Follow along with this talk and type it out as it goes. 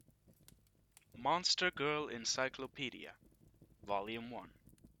Monster Girl Encyclopedia, Volume 1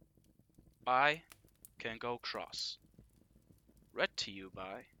 by Can Go Cross. Read to you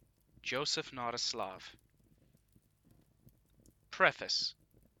by Joseph Not a Slav. Preface.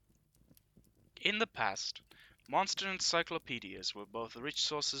 In the past, monster encyclopedias were both rich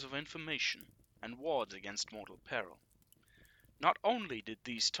sources of information and wards against mortal peril. Not only did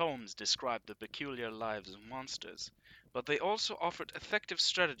these tomes describe the peculiar lives of monsters, but they also offered effective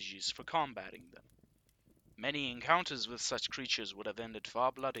strategies for combating them. Many encounters with such creatures would have ended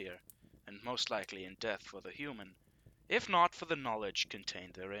far bloodier, and most likely in death for the human, if not for the knowledge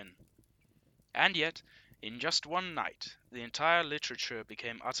contained therein. And yet, in just one night, the entire literature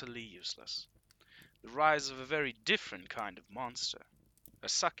became utterly useless. The rise of a very different kind of monster, a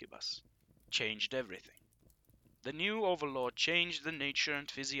succubus, changed everything. The new overlord changed the nature and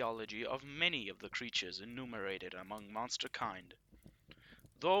physiology of many of the creatures enumerated among monster kind.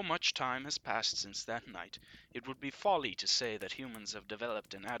 Though much time has passed since that night, it would be folly to say that humans have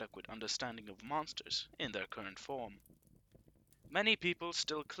developed an adequate understanding of monsters in their current form. Many people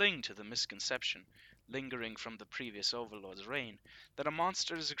still cling to the misconception, lingering from the previous overlord's reign, that a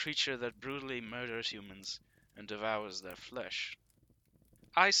monster is a creature that brutally murders humans and devours their flesh.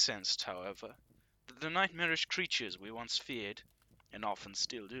 I sensed, however, that the nightmarish creatures we once feared, and often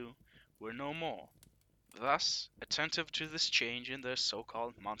still do, were no more. Thus, attentive to this change in their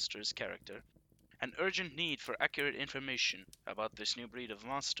so-called monster's character, an urgent need for accurate information about this new breed of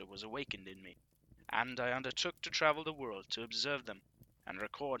monster was awakened in me, and I undertook to travel the world to observe them and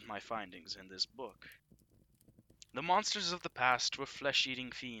record my findings in this book. The monsters of the past were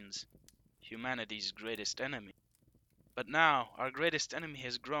flesh-eating fiends, humanity's greatest enemy. But now, our greatest enemy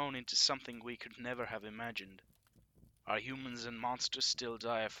has grown into something we could never have imagined. Are humans and monsters still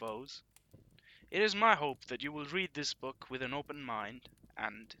dire foes? It is my hope that you will read this book with an open mind,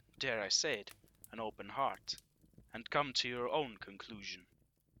 and, dare I say it, an open heart, and come to your own conclusion.